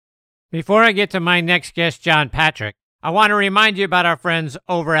Before I get to my next guest, John Patrick, I want to remind you about our friends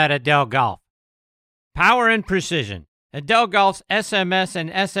over at Adele Golf. Power and precision. Adele Golf's SMS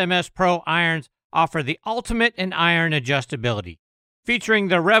and SMS Pro irons offer the ultimate in iron adjustability. Featuring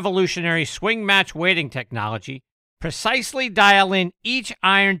the revolutionary swing match weighting technology, precisely dial in each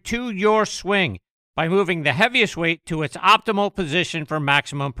iron to your swing by moving the heaviest weight to its optimal position for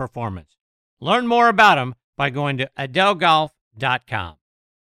maximum performance. Learn more about them by going to adelegolf.com.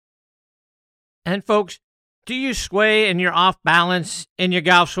 And folks, do you sway and you're off balance in your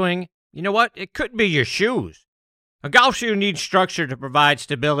golf swing? You know what? It could be your shoes. A golf shoe needs structure to provide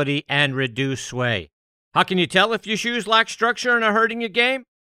stability and reduce sway. How can you tell if your shoes lack structure and are hurting your game?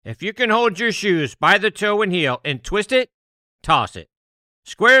 If you can hold your shoes by the toe and heel and twist it, toss it.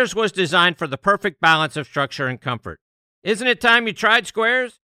 Squares was designed for the perfect balance of structure and comfort. Isn't it time you tried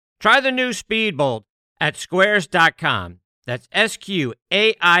Squares? Try the new Speedbolt at squares.com. That's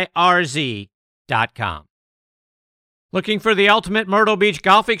SQAIRZ.com. Looking for the ultimate Myrtle Beach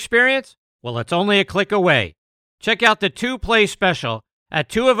golf experience? Well, it's only a click away. Check out the two-play special at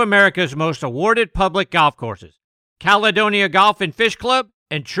two of America's most awarded public golf courses, Caledonia Golf and Fish Club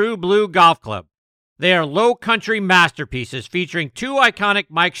and True Blue Golf Club. They are low country masterpieces featuring two iconic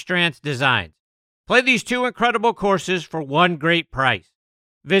Mike Strantz designs. Play these two incredible courses for one great price.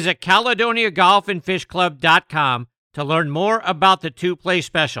 Visit CaledoniaGolfandFishClub.com to learn more about the two-play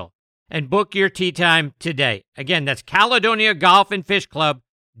special and book your tee time today. Again, that's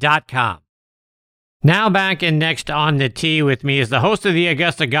CaledoniaGolfandFishClub.com. Now back and next on the tee with me is the host of the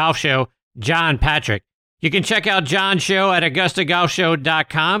Augusta Golf Show, John Patrick. You can check out John's show at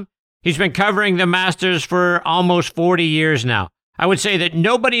AugustaGolfShow.com. He's been covering the Masters for almost 40 years now. I would say that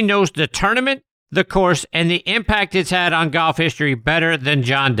nobody knows the tournament, the course, and the impact it's had on golf history better than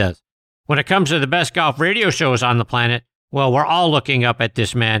John does. When it comes to the best golf radio shows on the planet, well, we're all looking up at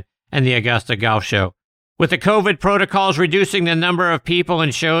this man and the Augusta Golf Show. With the COVID protocols reducing the number of people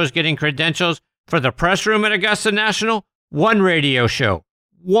and shows getting credentials for the press room at Augusta National, one radio show,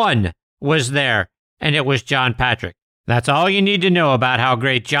 one was there, and it was John Patrick. That's all you need to know about how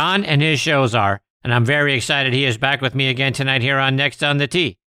great John and his shows are, and I'm very excited he is back with me again tonight here on Next on the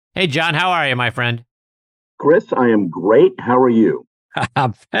Tee. Hey, John, how are you, my friend? Chris, I am great. How are you?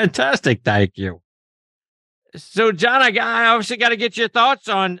 Fantastic, thank you. So, John, I obviously got to get your thoughts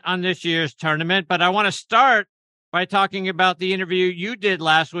on this year's tournament, but I want to start by talking about the interview you did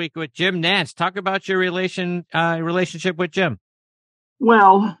last week with Jim Nantz. Talk about your relationship with Jim.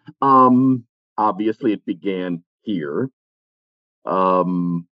 Well, obviously it began here. I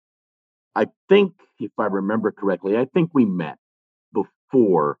think, if I remember correctly, I think we met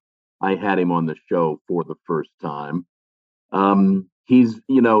before I had him on the show for the first time. He's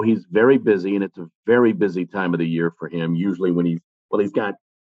very busy, and it's a very busy time of the year for him. Usually when he's got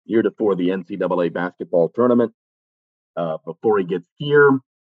heretofore the NCAA basketball tournament before he gets here.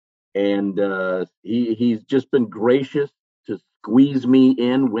 And he's just been gracious to squeeze me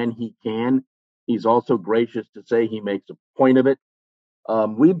in when he can. He's also gracious to say he makes a point of it.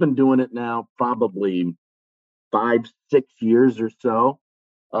 We've been doing it now probably 5-6 years or so.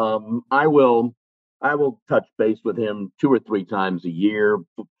 I will touch base with him 2 or 3 times a year,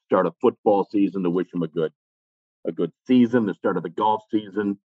 start a football season to wish him a good season, the start of the golf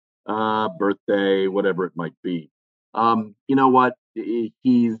season, birthday, whatever it might be. You know what? He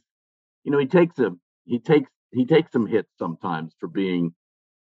takes some hits sometimes for being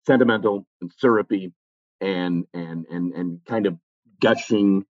sentimental and syrupy and kind of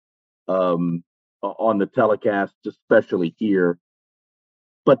gushing on the telecast, especially here.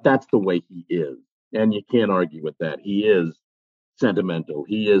 But that's the way he is, and you can't argue with that. He is sentimental.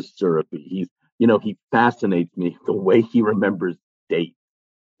 He is syrupy. He fascinates me the way he remembers dates.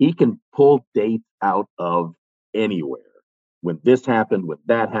 He can pull dates out of anywhere. When this happened, when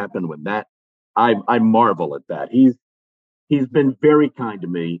that happened, when that, I marvel at that. He's been very kind to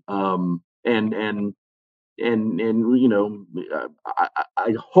me. I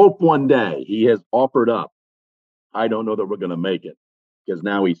hope one day he has offered up. I don't know that we're going to make it because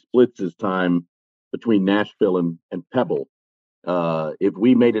now he splits his time between Nashville and Pebble. If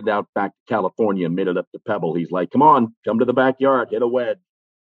we made it out back to California and made it up to Pebble, he's like, come to the backyard, hit a wedge.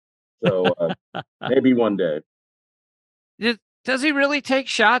 So maybe one day. Does he really take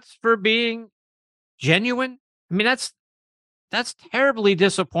shots for being genuine? I mean, that's terribly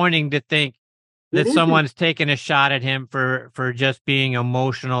disappointing to think that someone's taking a shot at him for just being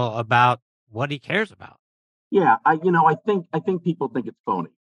emotional about what he cares about. Yeah, I think people think it's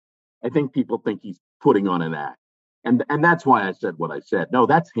phony. I think people think he's putting on an act. And that's why I said what I said. No,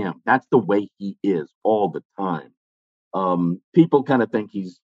 that's him. That's the way he is all the time. People kind of think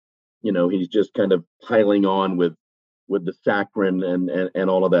he's he's just kind of piling on with the saccharin and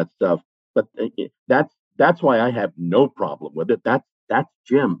all of that stuff. But that's why I have no problem with it. That's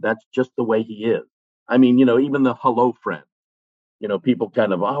Jim. That's just the way he is. I mean, even the hello friend. People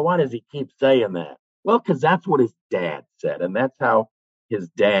kind of, oh, why does he keep saying that? Well, because that's what his dad said, and that's how his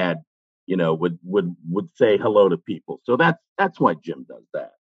dad, would say hello to people. So that's why Jim does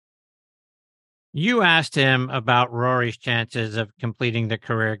that. You asked him about Rory's chances of completing the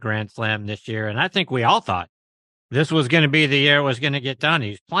career Grand Slam this year, and I think we all thought this was going to be the year it was going to get done.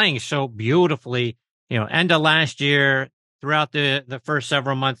 He's playing so beautifully, end of last year, throughout the first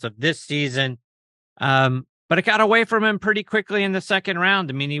several months of this season. But it got away from him pretty quickly in the second round.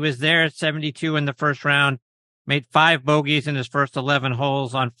 I mean, he was there at 72 in the first round, made 5 bogeys in his first 11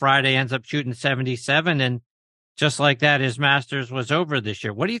 holes on Friday, ends up shooting 77. And just like that, his Masters was over this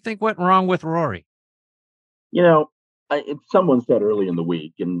year. What do you think went wrong with Rory? You know, someone said early in the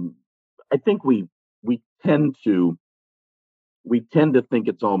week, and I think we tend to think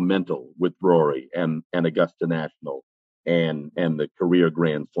it's all mental with Rory and Augusta National and the career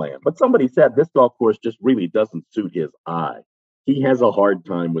Grand Slam. But somebody said this golf course just really doesn't suit his eye. He has a hard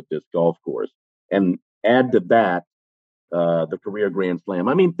time with this golf course. And add to that the career Grand Slam.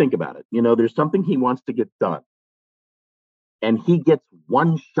 I mean, think about it. There's something he wants to get done. And he gets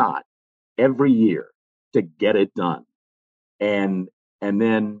one shot every year to get it done. And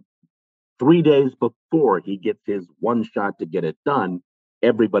then 3 days before he gets his one shot to get it done,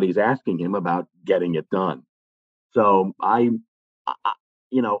 everybody's asking him about getting it done. So I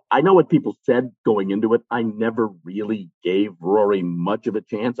know what people said going into it. I never really gave Rory much of a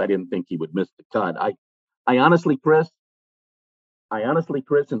chance. I didn't think he would miss the cut. I honestly, Chris,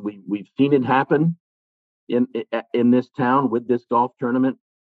 and we've seen it happen in this town with this golf tournament.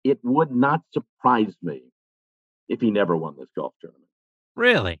 It would not surprise me if he never won this golf tournament.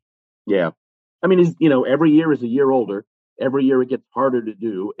 Really? Yeah. I mean, every year is a year older. Every year it gets harder to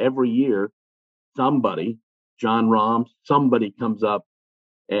do. Every year, somebody, John Rahm, somebody comes up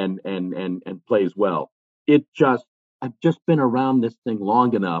and plays well. I've just been around this thing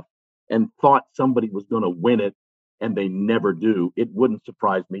long enough and thought somebody was going to win it, and they never do. It wouldn't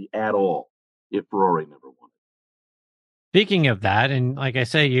surprise me at all if Rory never won it. Speaking of that, and like I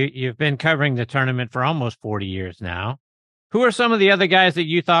say, you've been covering the tournament for almost 40 years now. Who are some of the other guys that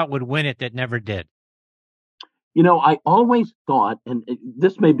you thought would win it that never did? I always thought, and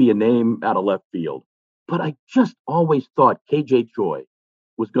this may be a name out of left field, but I just always thought KJ Choi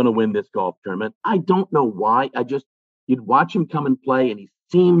was going to win this golf tournament. I don't know why. You'd watch him come and play, and he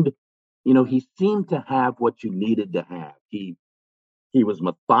seemed to have what you needed to have. He was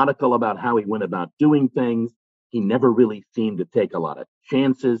methodical about how he went about doing things. He never really seemed to take a lot of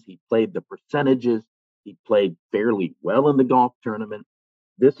chances. He played the percentages. He played fairly well in the golf tournament.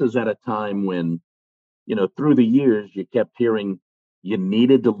 This is at a time when, through the years, you kept hearing you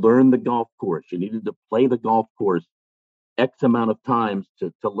needed to learn the golf course. You needed to play the golf course X amount of times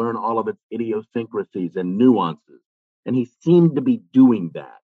to learn all of its idiosyncrasies and nuances. And he seemed to be doing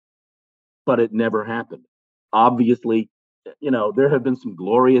that, but it never happened. Obviously, there have been some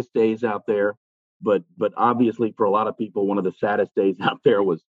glorious days out there, but obviously for a lot of people, one of the saddest days out there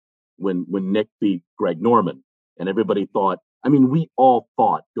was when Nick beat Greg Norman. And everybody thought, we all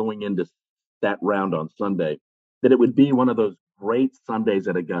thought going into that round on Sunday that it would be one of those great Sundays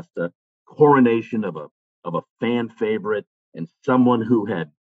at Augusta, coronation of a fan favorite and someone who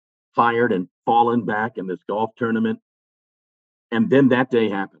had fired and fallen back in this golf tournament. And then that day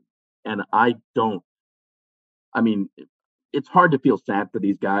happened. And it's hard to feel sad for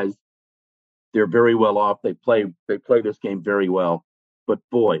these guys. They're very well off. They play this game very well. But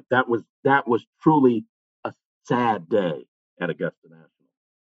boy, that was truly a sad day at Augusta National.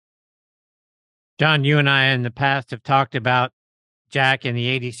 John, you and I in the past have talked about Jack and the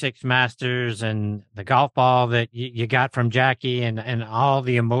 86 Masters and the golf ball that you got from Jackie and all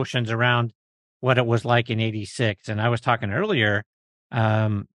the emotions around what it was like in 86. And I was talking earlier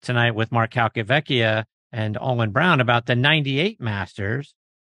tonight with Mark Calcavecchia and Olin Brown about the 98 Masters.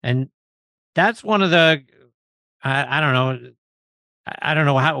 And that's one of the, I don't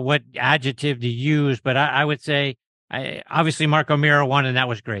know what adjective to use, but I would say, obviously Mark O'Meara won and that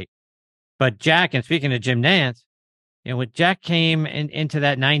was great. But Jack, and speaking of Jim Nance, when Jack came into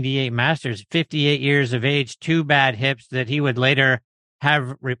that 98 Masters, 58 years of age, 2 bad hips that he would later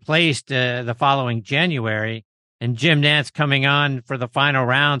have replaced the following January, and Jim Nance coming on for the final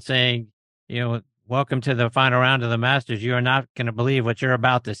round saying, welcome to the final round of the Masters. You are not going to believe what you're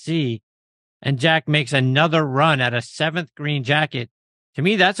about to see. And Jack makes another run at a 7th green jacket. To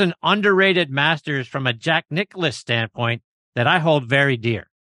me, that's an underrated Masters from a Jack Nicklaus standpoint that I hold very dear.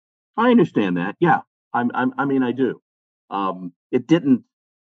 I understand that. Yeah, I mean, I do. It didn't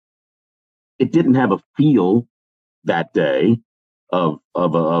have a feel that day of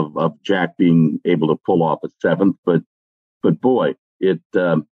Jack being able to pull off a seventh, but boy, it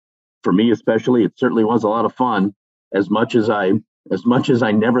for me especially, it certainly was a lot of fun. As much as I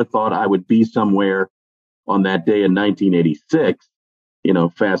never thought I would be somewhere on that day in 1986,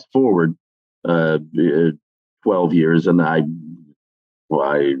 fast forward 12 years, and I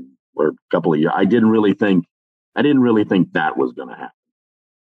or a couple of years, I didn't really think that was going to happen.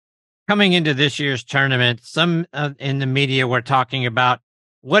 Coming into this year's tournament, some in the media were talking about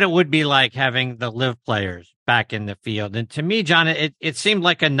what it would be like having the live players back in the field. And to me, John, it seemed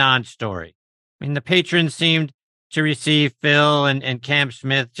like a non-story. I mean, the patrons seemed to receive Phil and Cam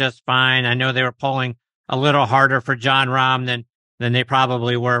Smith just fine. I know they were pulling a little harder for John Rahm than they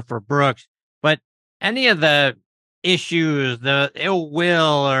probably were for Brooks. But any of the issues, the ill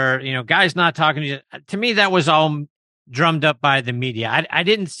will, or guys not talking to me, that was all drummed up by the media. I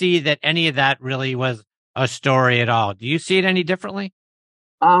didn't see that any of that really was a story at all. Do you see it any differently?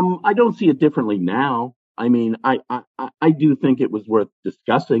 I don't see it differently now. I mean, I do think it was worth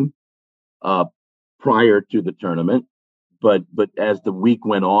discussing uh, prior to the tournament, but as the week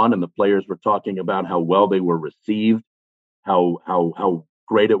went on and the players were talking about how well they were received, how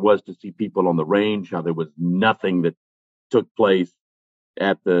great it was to see people on the range, how there was nothing that took place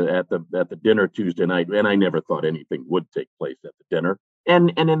at the dinner Tuesday night, and I never thought anything would take place at the dinner.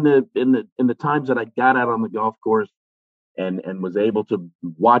 And in the times that I got out on the golf course and was able to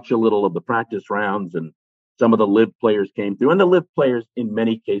watch a little of the practice rounds, and some of the live players came through, and the live players in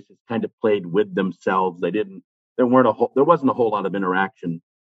many cases kind of played with themselves. There wasn't a whole lot of interaction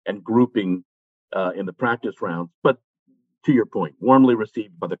and grouping in the practice rounds, but to your point, warmly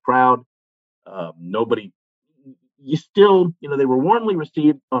received by the crowd. Nobody, you still, they were warmly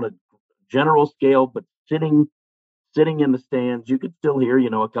received on a general scale, but sitting in the stands, you could still hear,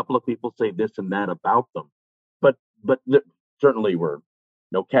 a couple of people say this and that about them. But there certainly were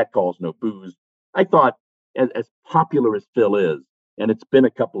no catcalls, no boos. I thought, as popular as Phil is, and it's been a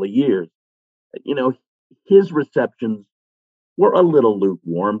couple of years, you know, his receptions were a little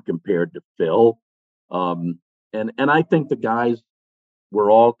lukewarm compared to Phil. And I think the guys were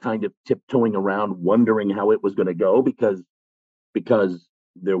all kind of tiptoeing around, wondering how it was going to go because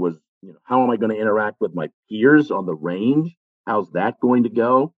there was, how am I going to interact with my peers on the range? How's that going to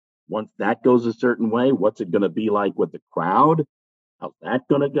go? Once that goes a certain way, what's it going to be like with the crowd? How's that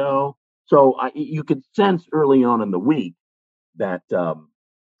going to go? So you could sense early on in the week that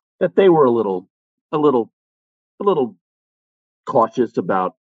that they were a little, a little cautious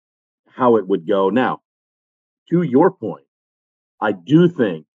about how it would go. Now, to your point, I do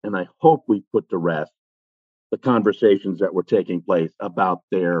think, and I hope we put to rest the conversations that were taking place about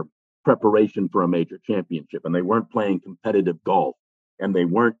their preparation for a major championship, and they weren't playing competitive golf, and they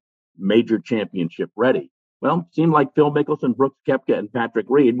weren't major championship ready. Well, it seemed like Phil Mickelson, Brooks Koepka, and Patrick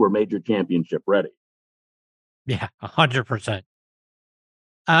Reed were major championship ready. Yeah, 100%.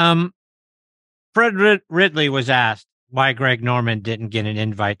 Fred Ridley was asked why Greg Norman didn't get an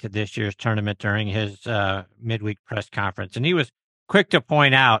invite to this year's tournament during his midweek press conference, and he was quick to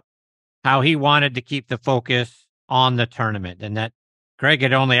point out how he wanted to keep the focus on the tournament, and that Greg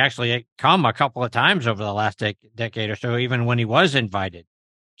had only actually come a couple of times over the last decade or so, even when he was invited.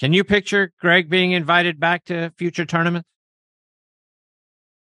 Can you picture Greg being invited back to future tournaments?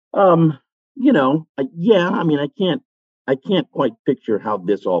 Yeah. I mean, I can't quite picture how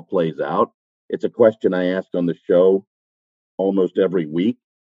this all plays out. It's a question I ask on the show almost every week.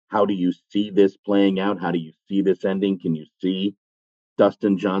 How do you see this playing out? How do you see this ending? Can you see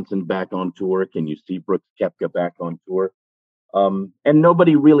Dustin Johnson back on tour? Can you see Brooks Koepka back on tour? And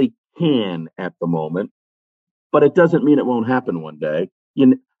nobody really can at the moment, but it doesn't mean it won't happen one day.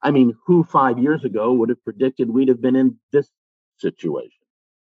 I mean, who 5 years ago would have predicted we'd have been in this situation?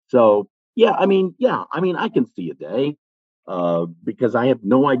 So, yeah, I can see a day because I have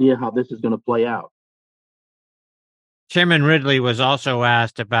no idea how this is going to play out. Chairman Ridley was also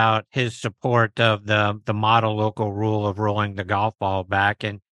asked about his support of the model local rule of rolling the golf ball back,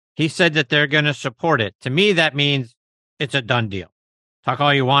 and he said that they're going to support it. To me, that means it's a done deal. Talk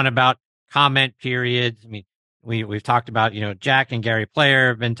all you want about comment periods. I mean, we've talked about, Jack and Gary Player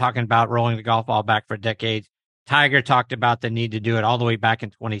have been talking about rolling the golf ball back for decades. Tiger talked about the need to do it all the way back in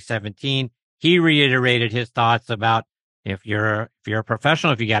 2017. He reiterated his thoughts about if you're a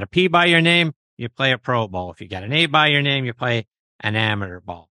professional, if you got a P by your name, you play a pro ball. If you got an A by your name, you play an amateur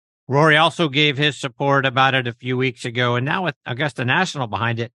ball. Rory also gave his support about it a few weeks ago, and now with Augusta National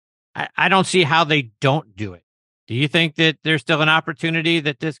behind it, I don't see how they don't do it. Do you think that there's still an opportunity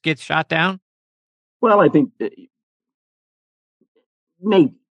that this gets shot down? Well, I think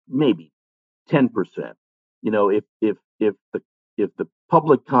maybe 10%. If the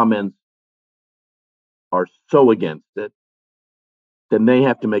public comments are so against it, then they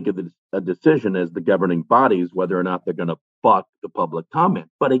have to make a decision as the governing bodies whether or not they're going to buck the public comment.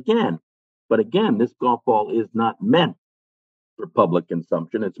 But again, this golf ball is not meant for public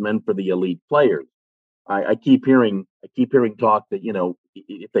consumption. It's meant for the elite players. I keep hearing talk that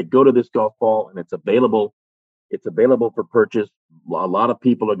if they go to this golf ball and it's available for purchase. A lot of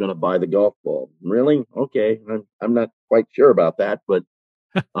people are going to buy the golf ball. Really? Okay, I'm not quite sure about that, but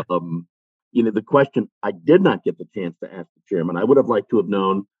um, the question I did not get the chance to ask the chairman. I would have liked to have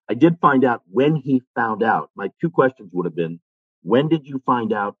known. I did find out when he found out. My two questions would have been, when did you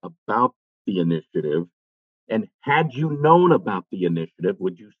find out about the initiative? And had you known about the initiative,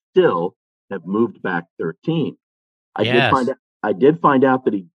 would you still have moved back 13? I did find Yes. out. I did find out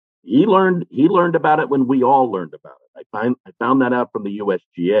that he learned about it when we all learned about it. I found that out from the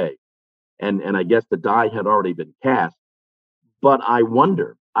USGA, and I guess the die had already been cast. But I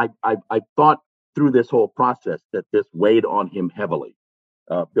wonder. I thought through this whole process that this weighed on him heavily.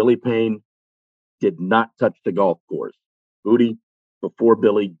 Billy Payne did not touch the golf course. Booty, before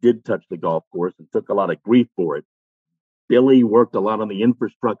Billy, did touch the golf course and took a lot of grief for it. Billy worked a lot on the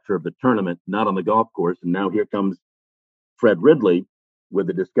infrastructure of the tournament, not on the golf course. And now here comes Fred Ridley with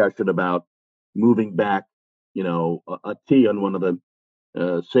a discussion about moving back, a tee on one of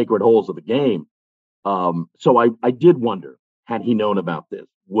the sacred holes of the game. So I did wonder, had he known about this,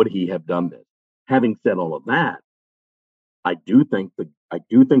 would he have done this? Having said all of that, I do think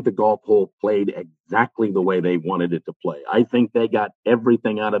the golf hole played exactly the way they wanted it to play. I think they got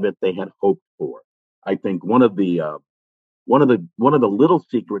everything out of it they had hoped for. I think one of the little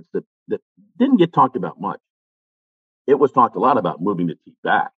secrets that didn't get talked about much. It was talked a lot about moving the tee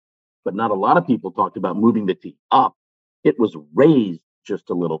back, but not a lot of people talked about moving the tee up. It was raised just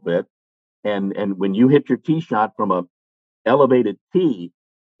a little bit, and when you hit your tee shot from a elevated tee,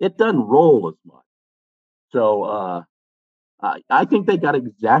 it doesn't roll as much. So I think they got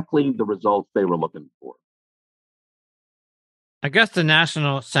exactly the results they were looking for. Augusta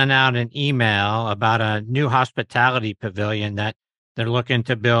National sent out an email about a new hospitality pavilion that they're looking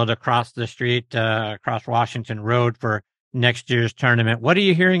to build across the street, across Washington Road for next year's tournament. What are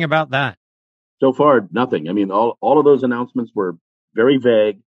you hearing about that? So far, nothing. I mean, all of those announcements were very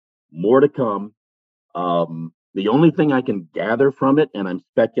vague. More to come. The only thing I can gather from it, and I'm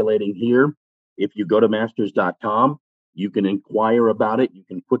speculating here, if you go to masters.com, you can inquire about it. You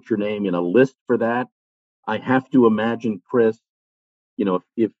can put your name in a list for that. I have to imagine, Chris,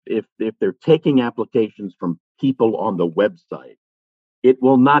 if they're taking applications from people on the website, it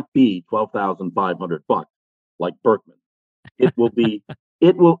will not be $12,500 like Berkman. It will be,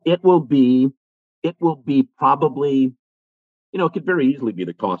 it will be probably, it could very easily be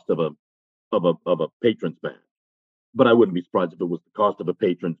the cost of a patron's badge. But I wouldn't be surprised if it was the cost of a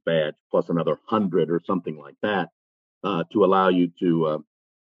patron's badge plus another 100 or something like that, to allow you to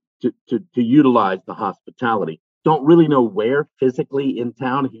utilize the hospitality. Don't really know where physically in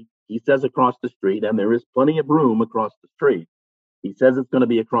town. He says across the street, and there is plenty of room across the street. He says it's going to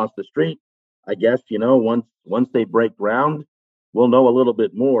be across the street. I guess once they break ground, we'll know a little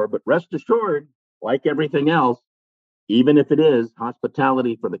bit more. But rest assured, like everything else, even if it is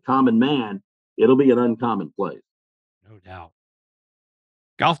hospitality for the common man, it'll be an uncommon place. No doubt.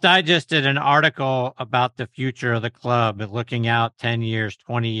 Golf Digest did an article about the future of the club, looking out 10 years,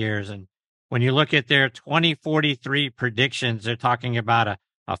 20 years. And when you look at their 2043 predictions, they're talking about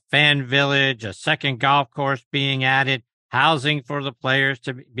a fan village, a second golf course being added, housing for the players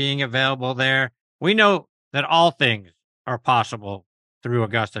being available there. We know that all things are possible through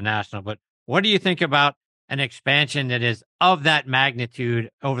Augusta National, but what do you think about an expansion that is of that magnitude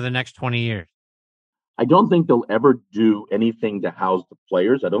over the next 20 years? I don't think they'll ever do anything to house the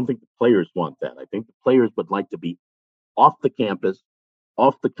players. I don't think the players want that. I think the players would like to be off the campus,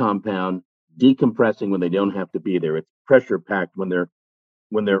 off the compound, decompressing when they don't have to be there. It's pressure packed when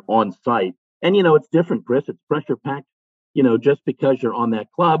they're on site. And it's different, Chris. It's pressure packed, just because you're on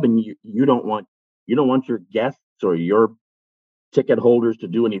that club and you don't want your guests or your ticket holders to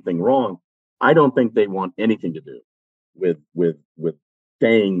do anything wrong. I don't think they want anything to do with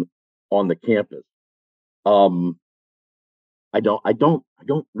staying on the campus. Um, I don't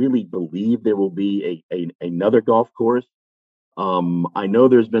really believe there will be another golf course. I know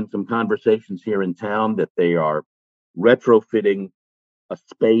there's been some conversations here in town that they are retrofitting a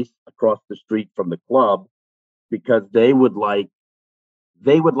space across the street from the club because they would like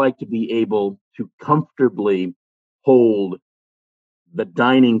to be able to comfortably hold the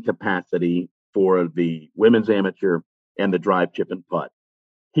dining capacity for the women's amateur and the drive, chip, and putt.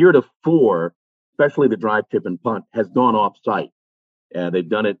 Heretofore, especially the drive, chip, and putt, has gone off site. They've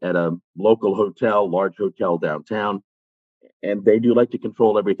done it at a local hotel, large hotel downtown, and they do like to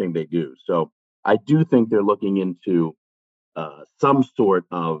control everything they do. So I do think they're looking into some sort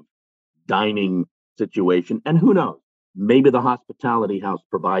of dining situation, and who knows, maybe the hospitality house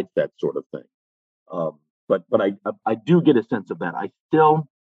provides that sort of thing. But I do get a sense of that.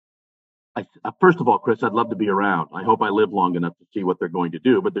 First of all, Chris, I'd love to be around. I hope I live long enough to see what they're going to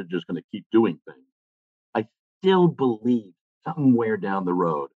do, but they're just going to keep doing things. I still believe somewhere down the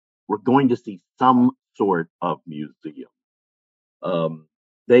road we're going to see some sort of museum.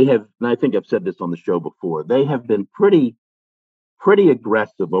 They have, and I think I've said this on the show before, they have been pretty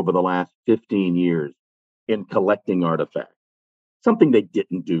aggressive over the last 15 years in collecting artifacts, something they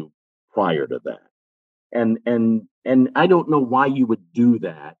didn't do prior to that. And I don't know why you would do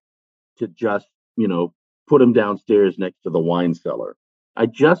that to just, put them downstairs next to the wine cellar. I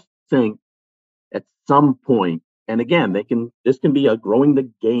just think at some point, and again, this can be a growing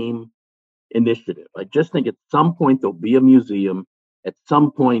the game initiative. I just think at some point there'll be a museum. At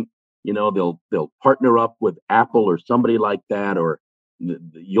some point, they'll partner up with Apple or somebody like that, or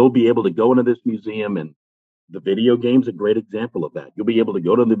you'll be able to go into this museum, and the video game's a great example of that. You'll be able to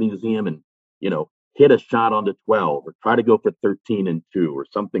go to the museum and, hit a shot onto 12 or try to go for 13 and 2 or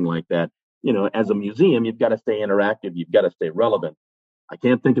something like that. As a museum, you've got to stay interactive. You've got to stay relevant. I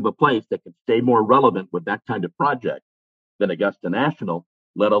can't think of a place that could stay more relevant with that kind of project than Augusta National,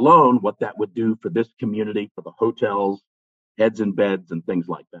 let alone what that would do for this community, for the hotels, heads and beds, and things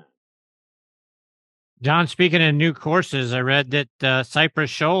like that. John, speaking of new courses, I read that Cypress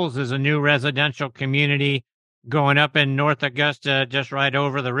Shoals is a new residential community going up in North Augusta, just right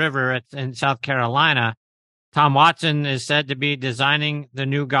over the river. It's in South Carolina. Tom Watson is said to be designing the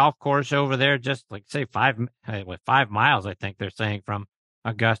new golf course over there, just like say 5 miles, I think they're saying, from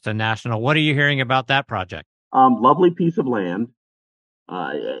Augusta National. What are you hearing about that project? Lovely piece of land.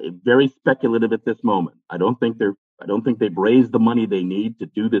 Very speculative at this moment. I don't think they've raised the money they need to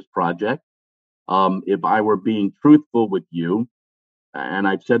do this project. If I were being truthful with you, and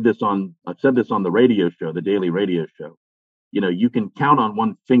I've said this on the radio show, the daily radio show, you can count on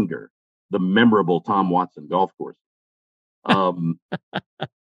one finger the memorable Tom Watson golf course.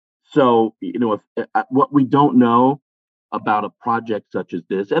 So, what we don't know about a project such as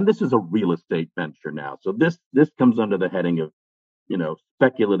this, and this is a real estate venture now. So this comes under the heading of,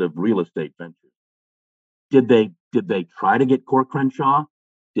 speculative real estate ventures. Did they try to get Core Crenshaw?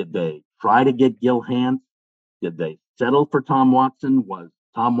 Did they try to get Gil Hanse? Did they settle for Tom Watson? Was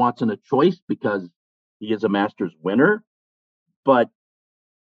Tom Watson a choice because he is a Masters winner? But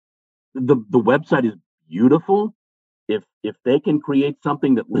the website is beautiful. If they can create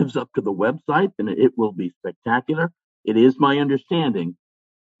something that lives up to the website, then it will be spectacular. It is my understanding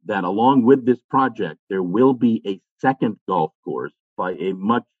that along with this project, there will be a second golf course by a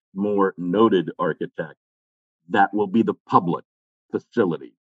much more noted architect that will be the public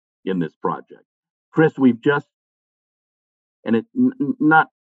facility in this project. Chris, we've just, and it not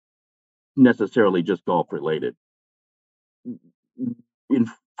necessarily just golf related. In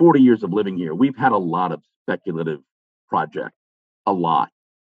 40 years of living here, we've had a lot of speculative projects, a lot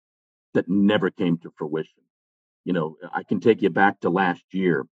that never came to fruition. I can take you back to last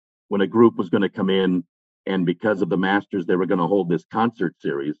year when a group was going to come in, and because of the Masters, they were going to hold this concert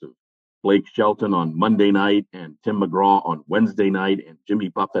series of Blake Shelton on Monday night and Tim McGraw on Wednesday night and Jimmy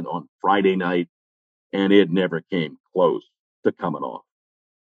Buffett on Friday night, and it never came close to coming off.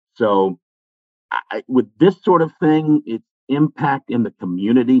 So with this sort of thing, its impact in the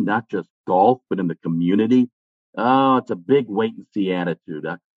community, not just golf, but in the community, it's a big wait and see attitude.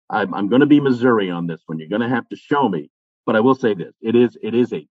 I'm going to be Missouri on this one. You're going to have to show me. But I will say this, it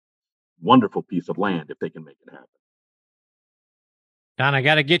is a wonderful piece of land if they can make it happen. Don, I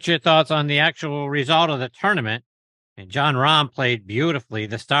got to get your thoughts on the actual result of the tournament. And Jon Rahm played beautifully.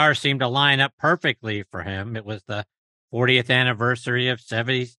 The stars seemed to line up perfectly for him. It was the 40th anniversary of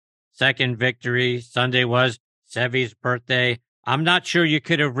Seve's second victory. Sunday was Seve's birthday. I'm not sure you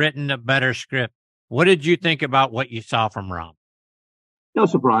could have written a better script. What did you think about what you saw from Rahm? No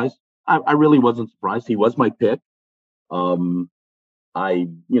surprise. I really wasn't surprised. He was my pick. You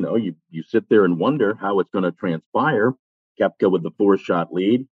sit there and wonder how it's going to transpire. Koepka with the 4-shot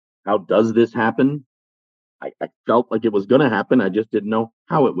lead. How does this happen? I felt like it was going to happen. I just didn't know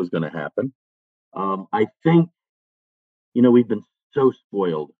how it was going to happen. I think, we've been so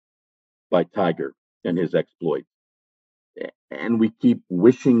spoiled by Tiger and his exploits. And we keep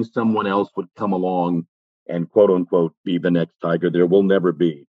wishing someone else would come along and quote unquote be the next Tiger. There will never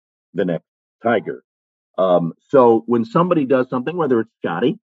be the next Tiger. So when somebody does something, whether it's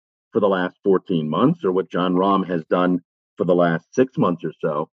Scotty for the last 14 months or what John Rahm has done for the last 6 months or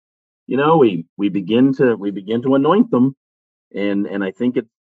so, we begin to anoint them, and I think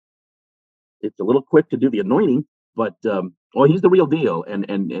it's a little quick to do the anointing, but well, he's the real deal,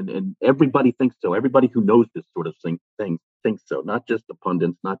 and everybody thinks so. Everybody who knows this sort of thing thinks so, not just the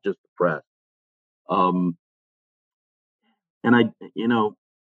pundits, not just the press. Um, and I,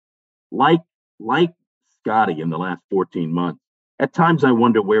 like like Scotty in the last 14 months, at times I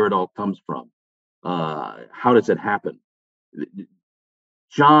wonder where it all comes from. How does it happen?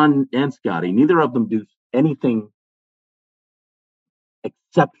 John and Scotty, neither of them do anything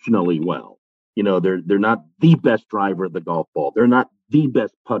exceptionally well. They're not the best driver of the golf ball. They're not the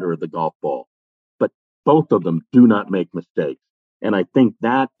best putter of the golf ball, but both of them do not make mistakes. And I think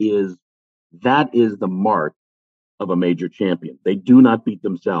that is the mark of a major champion. They do not beat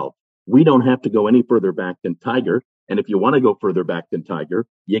themselves. We don't have to go any further back than Tiger. And if you want to go further back than Tiger,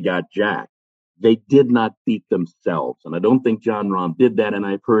 you got Jack. They did not beat themselves. And I don't think John Rahm did that. And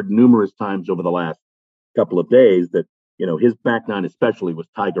I've heard numerous times over the last couple of days that, his back nine especially was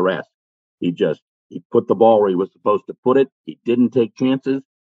Tiger-esque. He put the ball where he was supposed to put it. He didn't take chances.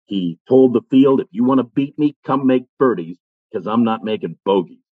 He told the field, if you want to beat me, come make birdies because I'm not making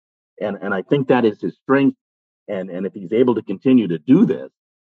bogeys. And I think that is his strength. And if he's able to continue to do this,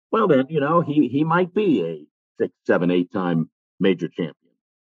 well, then, he might be a 6, 7, 8-time major champion.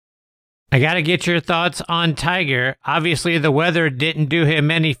 I got to get your thoughts on Tiger. Obviously, the weather didn't do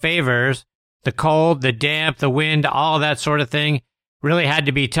him any favors. The cold, the damp, the wind, all that sort of thing really had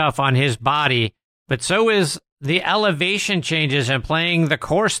to be tough on his body. But so is the elevation changes and playing the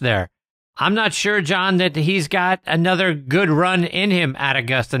course there. I'm not sure, John, that he's got another good run in him at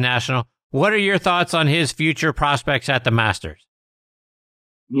Augusta National. What are your thoughts on his future prospects at the Masters?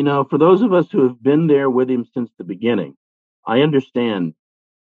 For those of us who have been there with him since the beginning, I understand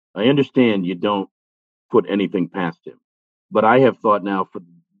you don't put anything past him. But I have thought now, for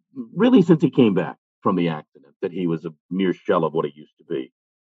really since he came back from the accident, that he was a mere shell of what he used to be.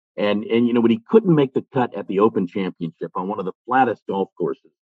 And when he couldn't make the cut at the Open Championship on one of the flattest golf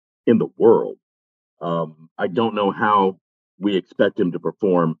courses in the world, I don't know how we expect him to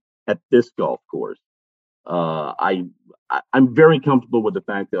perform at this golf course. I'm very comfortable with the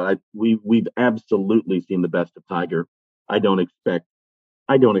fact that we've absolutely seen the best of Tiger. I don't expect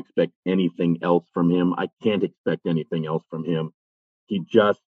anything else from him. I can't expect anything else from him.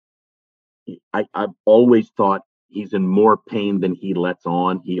 I've always thought he's in more pain than he lets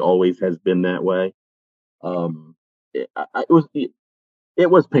on. He always has been that way. It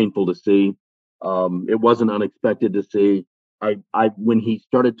was painful to see. It wasn't unexpected to see. When he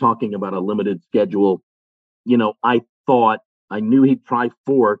started talking about a limited schedule, I knew he'd try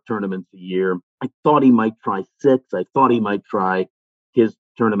 4 tournaments a year. I thought he might try 6. I thought he might try his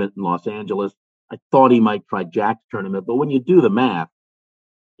tournament in Los Angeles. I thought he might try Jack's tournament. But when you do the math,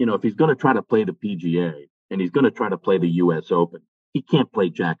 if he's going to try to play the PGA and he's going to try to play the U.S. Open, he can't play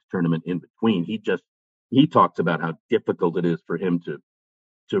Jack's tournament in between. He talks about how difficult it is for him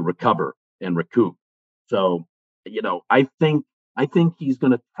to recover and recoup. So, I think he's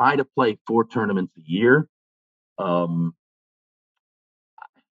going to try to play 4 tournaments a year. I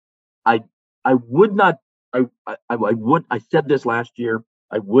would not. I said this last year.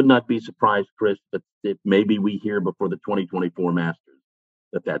 I would not be surprised, Chris, that if maybe we hear before the 2024 Masters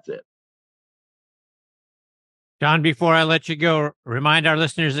that's it. John, before I let you go, remind our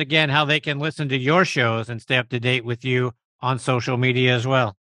listeners again how they can listen to your shows and stay up to date with you on social media as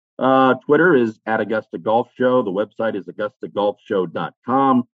well. Twitter is @Augusta Golf Show. The website is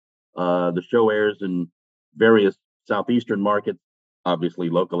AugustaGolfShow.com. The show airs in various southeastern markets, obviously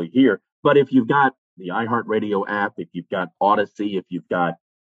locally here. But if you've got the iHeartRadio app, if you've got Odyssey, if you've got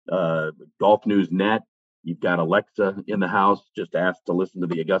Golf News Net, you've got Alexa in the house, just ask to listen to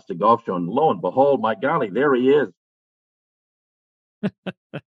the Augusta Golf Show. And lo and behold, my golly, there he is.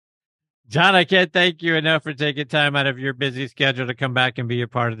 John, I can't thank you enough for taking time out of your busy schedule to come back and be a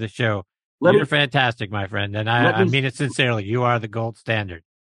part of the show. You're fantastic, my friend. And I mean it sincerely. You are the gold standard.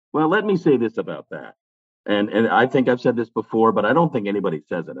 Well, let me say this about that. And I think I've said this before, but I don't think anybody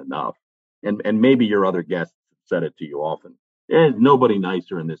says it enough. And maybe your other guests said it to you often. There's nobody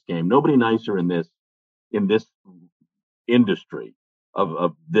nicer in this game. Nobody nicer in this industry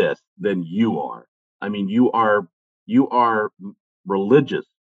of this than you are. I mean, you are religious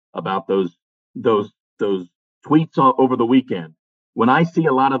about those tweets over the weekend. When I see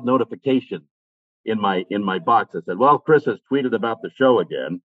a lot of notifications in my box, I said, well, Chris has tweeted about the show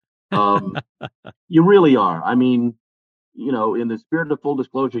again. Um, you really are. I mean, in the spirit of full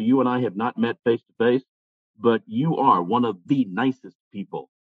disclosure, you and I have not met face to face, but you are one of the nicest people,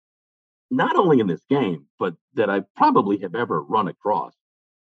 not only in this game, but that I probably have ever run across.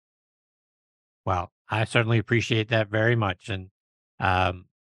 Well, I certainly appreciate that very much. And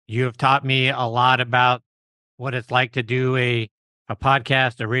you have taught me a lot about what it's like to do a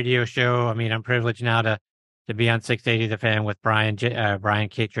podcast, a radio show. I mean, I'm privileged now to be on 680 The Fan with Brian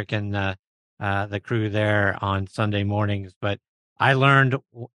Katrick and the crew there on Sunday mornings. But I learned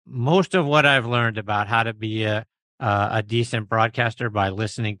most of what I've learned about how to be a decent broadcaster by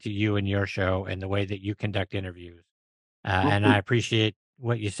listening to you and your show and the way that you conduct interviews. And I appreciate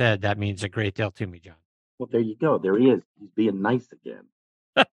what you said. That means a great deal to me, John. Well, there you go. There he is. He's being nice again.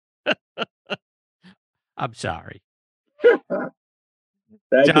 I'm sorry. Thank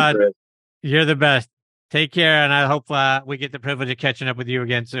John, you, Chris. You're the best. Take care, and I hope we get the privilege of catching up with you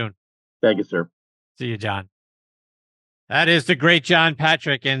again soon. Thank you, sir. See you, John. That is the great John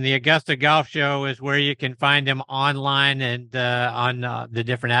Patrick, and the Augusta Golf Show is where you can find him online and on the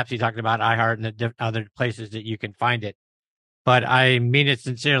different apps he talked about, iHeart and the other places that you can find it. But I mean it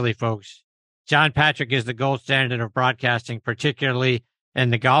sincerely, folks. John Patrick is the gold standard of broadcasting, particularly in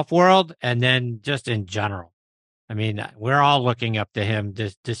the golf world and then just in general. I mean, we're all looking up to him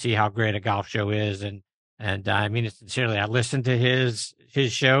to see how great a golf show is. And I mean it sincerely. I listen to his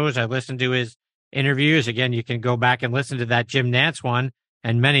shows. I listen to his interviews. Again, you can go back and listen to that Jim Nantz one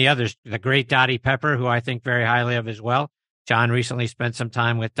and many others. The great Dottie Pepper, who I think very highly of as well. John recently spent some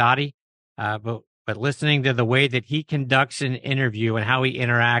time with Dottie. But listening to the way that he conducts an interview and how he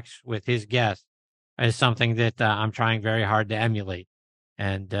interacts with his guests is something that I'm trying very hard to emulate.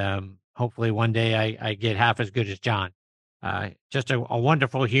 And hopefully one day I get half as good as John. Just a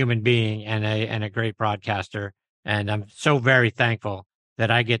wonderful human being and a great broadcaster. And I'm so very thankful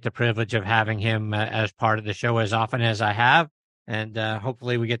that I get the privilege of having him as part of the show as often as I have. And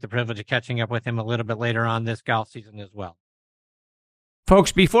hopefully we get the privilege of catching up with him a little bit later on this golf season as well.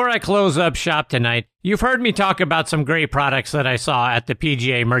 Folks, before I close up shop tonight, you've heard me talk about some great products that I saw at the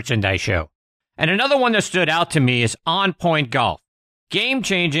PGA Merchandise Show. And another one that stood out to me is On Point Golf.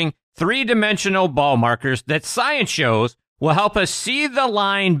 Game-changing, three-dimensional ball markers that science shows will help us see the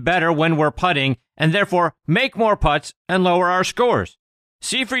line better when we're putting and therefore make more putts and lower our scores.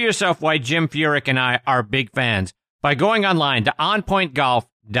 See for yourself why Jim Furyk and I are big fans by going online to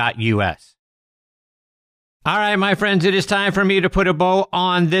onpointgolf.us. All right, my friends, it is time for me to put a bow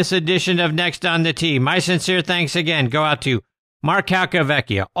on this edition of Next on the Tee. My sincere thanks again go out to Mark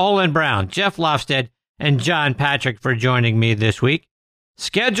Calcavecchia, Olin Brown, Jeff Lofstead, and John Patrick for joining me this week.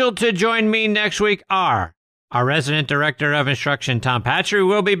 Scheduled to join me next week are our resident director of instruction, Tom Patry,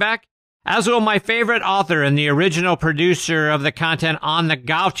 will be back, as will my favorite author and the original producer of the content on the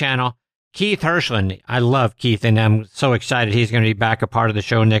Golf Channel, Keith Hirschland. I love Keith, and I'm so excited he's going to be back a part of the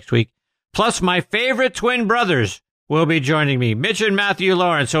show next week. Plus, my favorite twin brothers will be joining me, Mitch and Matthew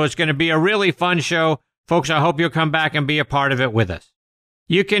Lawrence. So it's going to be a really fun show. Folks, I hope you'll come back and be a part of it with us.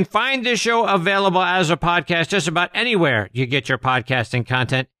 You can find this show available as a podcast just about anywhere you get your podcasting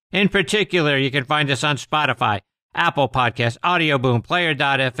content. In particular, you can find us on Spotify, Apple Podcasts, Audio Boom,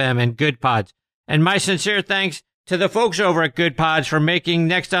 Player.fm, and Good Pods. And my sincere thanks to the folks over at Good Pods for making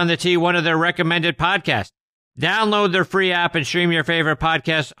Next on the Tee one of their recommended podcasts. Download their free app and stream your favorite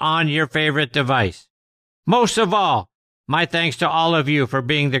podcasts on your favorite device. Most of all, my thanks to all of you for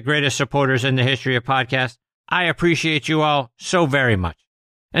being the greatest supporters in the history of podcasts. I appreciate you all so very much.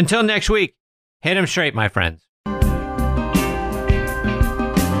 Until next week, hit 'em straight, my friends.